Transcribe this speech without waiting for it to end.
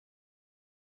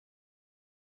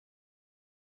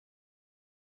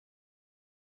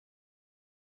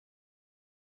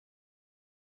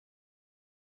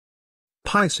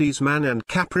Pisces man and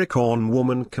Capricorn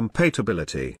woman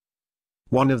compatibility.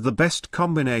 One of the best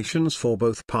combinations for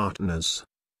both partners.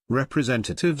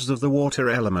 Representatives of the water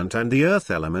element and the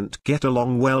earth element get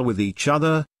along well with each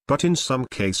other, but in some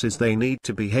cases they need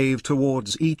to behave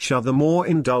towards each other more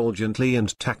indulgently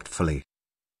and tactfully.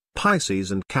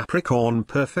 Pisces and Capricorn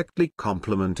perfectly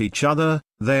complement each other.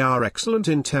 They are excellent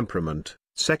in temperament,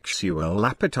 sexual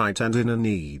appetite and inner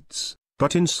needs,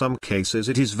 but in some cases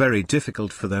it is very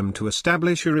difficult for them to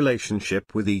establish a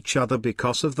relationship with each other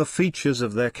because of the features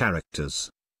of their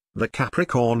characters. The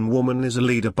Capricorn woman is a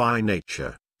leader by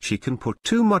nature. She can put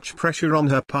too much pressure on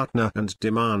her partner and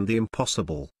demand the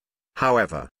impossible.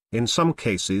 However, in some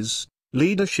cases,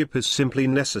 leadership is simply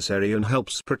necessary and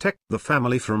helps protect the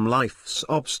family from life's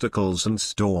obstacles and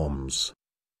storms.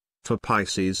 For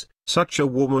Pisces, such a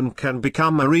woman can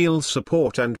become a real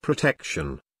support and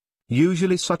protection.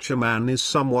 Usually such a man is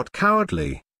somewhat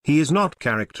cowardly. He is not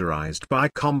characterized by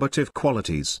combative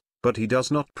qualities, but he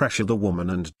does not pressure the woman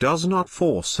and does not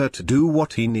force her to do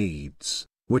what he needs,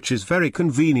 which is very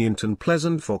convenient and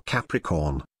pleasant for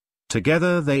Capricorn.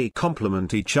 Together they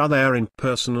complement each other in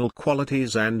personal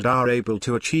qualities and are able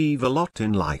to achieve a lot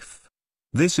in life.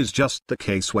 This is just the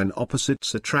case when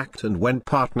opposites attract and when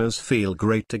partners feel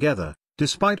great together,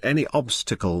 despite any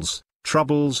obstacles,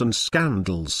 troubles and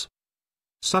scandals.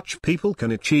 Such people can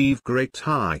achieve great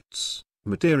heights,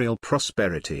 material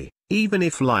prosperity, even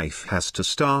if life has to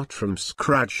start from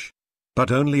scratch.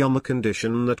 But only on the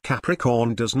condition that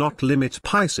Capricorn does not limit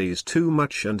Pisces too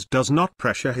much and does not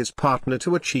pressure his partner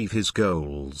to achieve his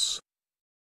goals.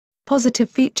 Positive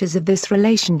features of this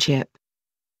relationship.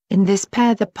 In this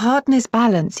pair the partners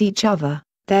balance each other,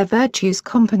 their virtues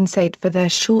compensate for their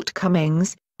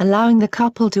shortcomings, allowing the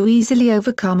couple to easily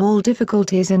overcome all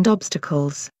difficulties and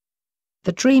obstacles.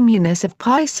 The dreaminess of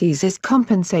Pisces is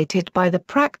compensated by the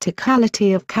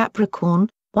practicality of Capricorn.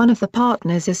 One of the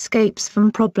partners escapes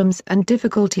from problems and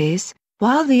difficulties,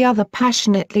 while the other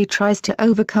passionately tries to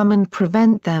overcome and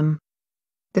prevent them.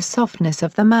 The softness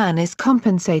of the man is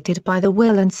compensated by the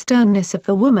will and sternness of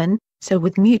the woman, so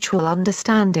with mutual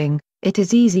understanding, it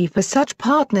is easy for such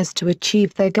partners to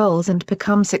achieve their goals and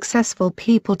become successful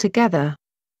people together.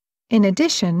 In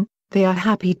addition, they are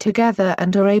happy together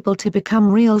and are able to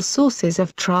become real sources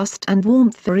of trust and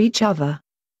warmth for each other.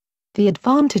 The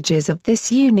advantages of this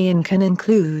union can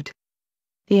include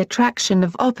the attraction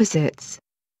of opposites.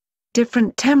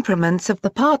 Different temperaments of the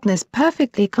partners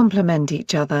perfectly complement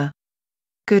each other.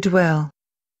 Goodwill.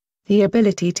 The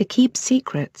ability to keep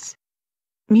secrets.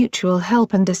 Mutual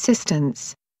help and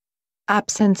assistance.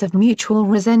 Absence of mutual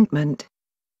resentment.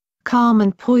 Calm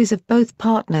and poise of both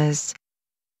partners.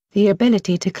 The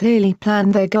ability to clearly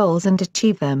plan their goals and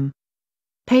achieve them.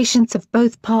 Patience of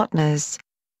both partners.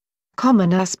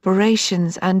 Common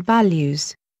aspirations and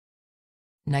values.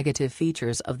 Negative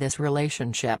features of this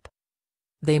relationship.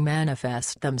 They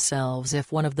manifest themselves if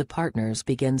one of the partners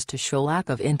begins to show lack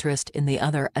of interest in the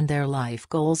other and their life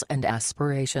goals and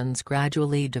aspirations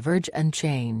gradually diverge and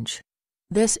change.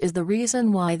 This is the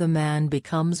reason why the man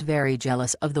becomes very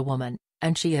jealous of the woman,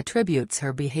 and she attributes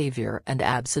her behavior and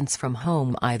absence from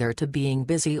home either to being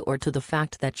busy or to the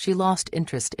fact that she lost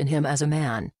interest in him as a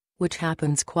man, which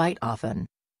happens quite often.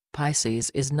 Pisces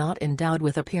is not endowed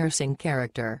with a piercing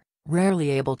character,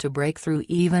 rarely able to break through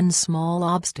even small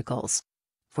obstacles.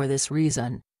 For this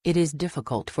reason, it is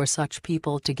difficult for such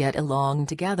people to get along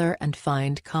together and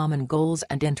find common goals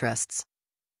and interests.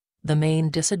 The main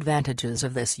disadvantages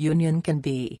of this union can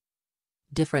be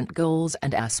different goals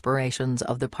and aspirations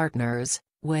of the partners,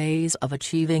 ways of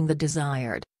achieving the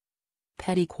desired.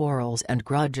 Petty quarrels and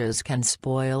grudges can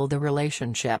spoil the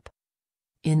relationship.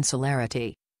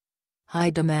 Insularity. High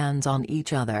demands on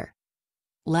each other.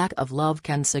 Lack of love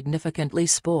can significantly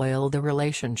spoil the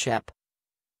relationship.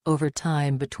 Over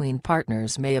time between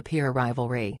partners may appear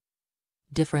rivalry.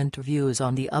 Different views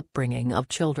on the upbringing of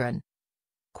children.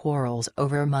 Quarrels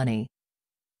over money.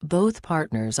 Both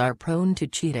partners are prone to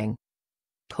cheating.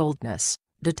 Coldness,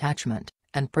 detachment,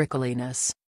 and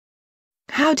prickliness.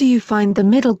 How do you find the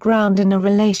middle ground in a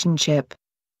relationship?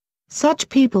 Such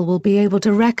people will be able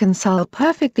to reconcile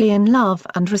perfectly in love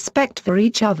and respect for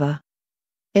each other.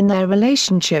 In their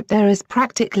relationship there is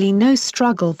practically no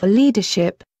struggle for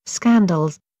leadership,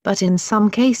 scandals, but in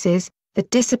some cases, the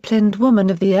disciplined woman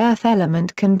of the earth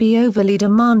element can be overly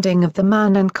demanding of the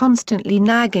man and constantly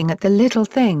nagging at the little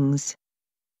things.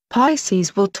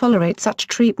 Pisces will tolerate such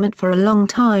treatment for a long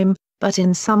time, but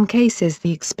in some cases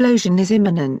the explosion is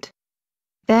imminent.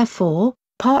 Therefore,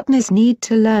 partners need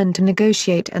to learn to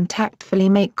negotiate and tactfully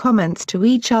make comments to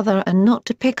each other and not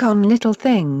to pick on little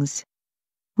things.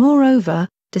 Moreover,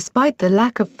 despite the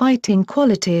lack of fighting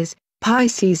qualities,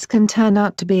 Pisces can turn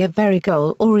out to be a very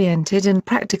goal-oriented and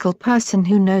practical person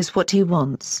who knows what he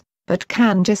wants, but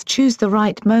can just choose the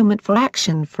right moment for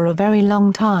action for a very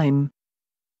long time.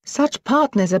 Such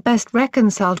partners are best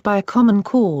reconciled by a common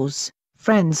cause,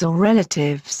 friends or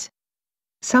relatives.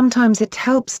 Sometimes it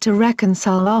helps to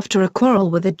reconcile after a quarrel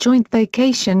with a joint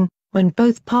vacation, when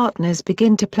both partners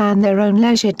begin to plan their own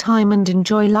leisure time and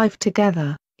enjoy life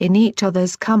together, in each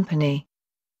other's company.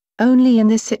 Only in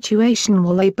this situation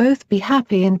will they both be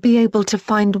happy and be able to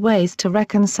find ways to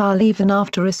reconcile even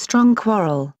after a strong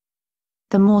quarrel.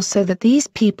 The more so that these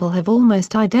people have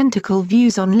almost identical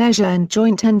views on leisure and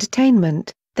joint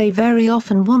entertainment, they very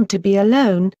often want to be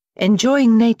alone,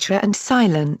 enjoying nature and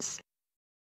silence.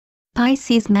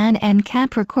 Pisces man and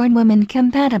Capricorn woman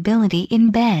compatibility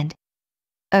in bed.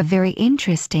 A very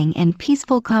interesting and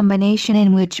peaceful combination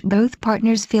in which both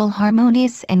partners feel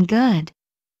harmonious and good.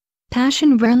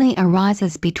 Passion rarely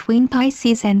arises between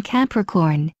Pisces and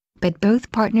Capricorn, but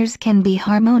both partners can be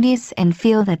harmonious and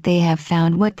feel that they have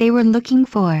found what they were looking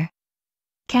for.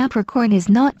 Capricorn is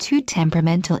not too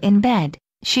temperamental in bed,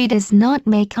 she does not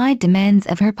make high demands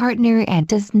of her partner and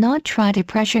does not try to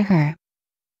pressure her.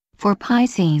 For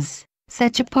Pisces,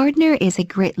 such a partner is a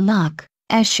great luck,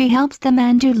 as she helps the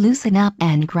man to loosen up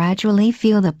and gradually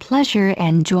feel the pleasure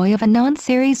and joy of a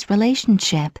non-serious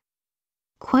relationship.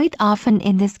 Quite often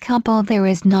in this couple there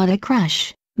is not a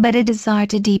crush, but a desire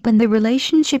to deepen the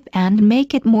relationship and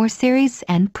make it more serious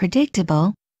and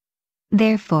predictable.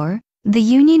 Therefore, the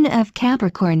union of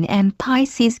Capricorn and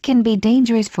Pisces can be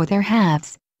dangerous for their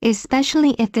halves,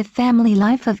 especially if the family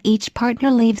life of each partner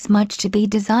leaves much to be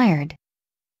desired.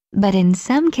 But in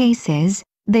some cases,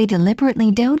 they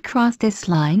deliberately don't cross this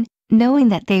line, knowing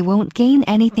that they won't gain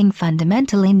anything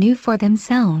fundamentally new for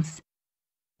themselves.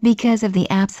 Because of the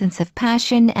absence of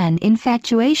passion and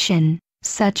infatuation,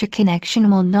 such a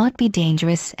connection will not be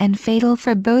dangerous and fatal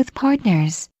for both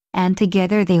partners, and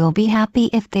together they will be happy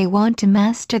if they want to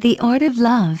master the art of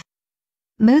love.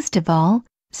 Most of all,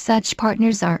 such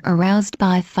partners are aroused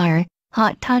by fire,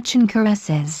 hot touch and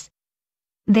caresses.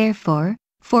 Therefore,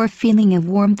 for a feeling of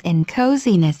warmth and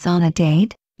coziness on a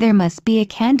date, there must be a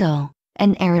candle,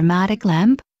 an aromatic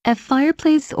lamp, a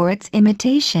fireplace or its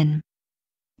imitation.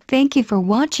 Thank you for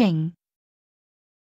watching.